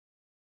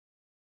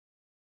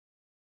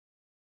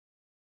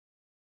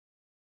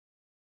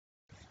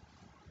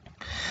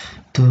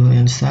To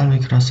install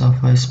Microsoft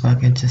Voice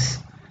packages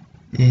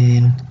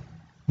in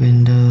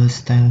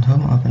Windows 10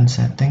 Home, open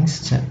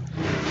Settings,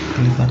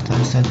 klik kartu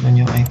Start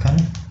menu icon,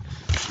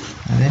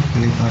 and then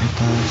klik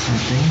kartu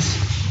Settings,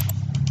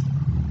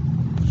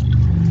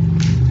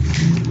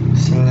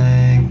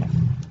 select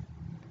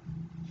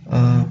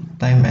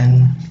time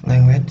and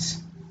language,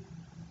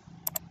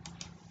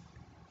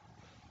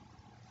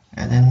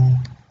 and then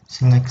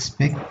select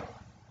Speak.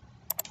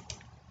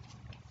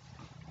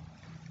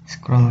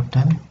 Scroll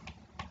down.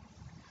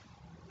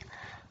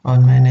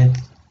 On Manage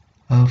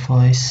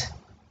Voice,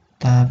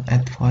 tap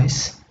Add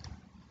Voice,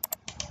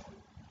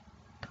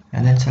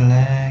 and then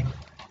select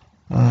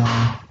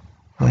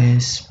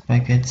voice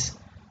package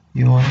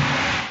you want,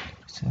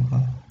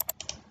 simple,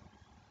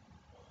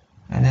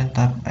 and then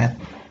tap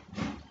Add.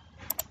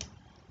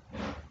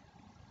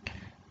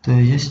 To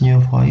use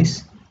new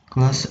voice,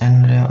 close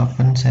and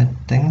reopen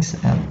Settings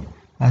app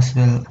as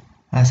well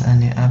as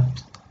any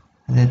apps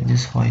that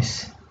use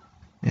voice.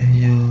 If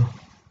you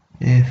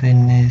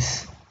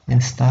finish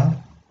install,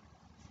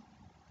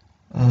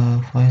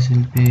 voice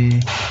will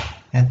be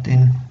added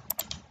in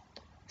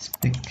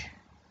Speak.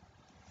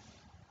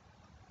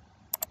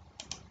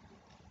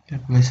 Okay,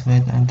 please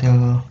wait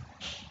until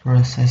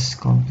process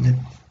complete.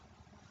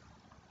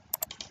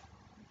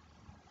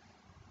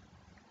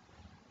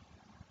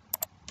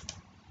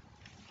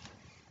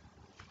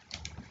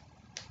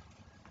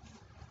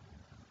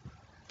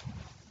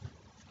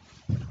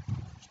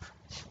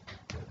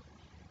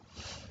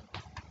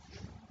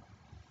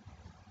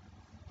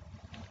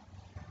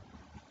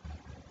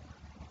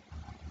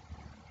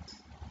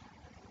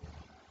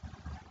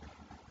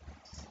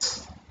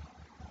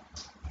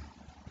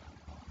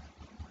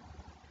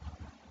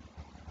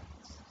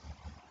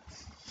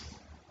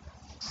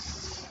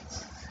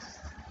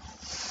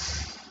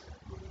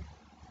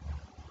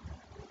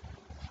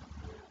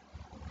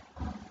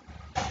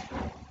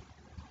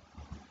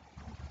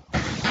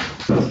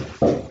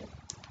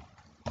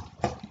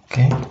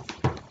 Okay,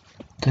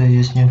 to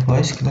use new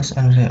voice, close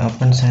and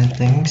reopen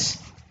Settings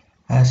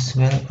as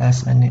well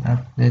as any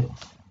app that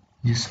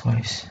use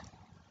voice.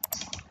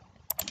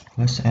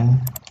 Close and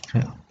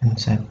reopen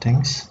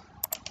Settings,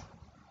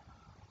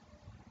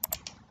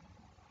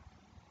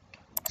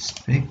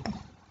 Speak,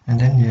 and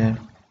then your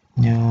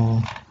new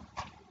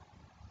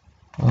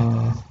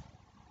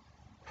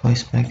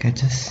voice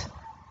packages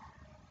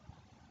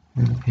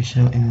will be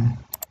shown in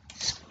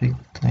Speak,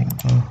 like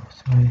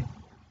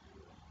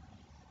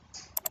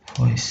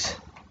voice.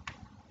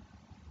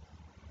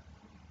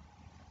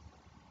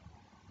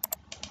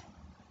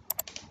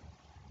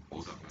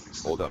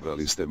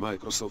 Odabrali ste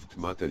Microsoft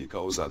Materi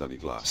kao zadani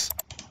glas.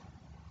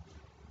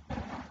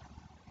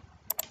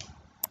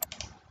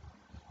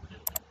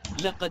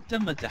 لقد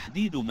تم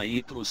تحديد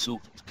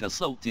مايكروسوفت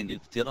كصوت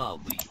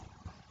افتراضي.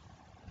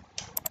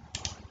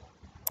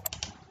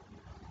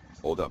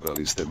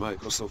 Odabrali ste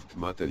Microsoft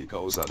Materi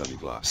kao zadani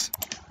glas.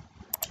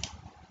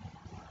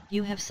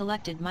 You have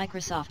selected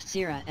Microsoft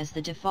Sierra as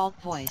the default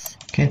voice.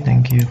 Okay,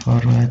 thank you for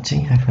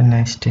watching. Have a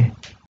nice day.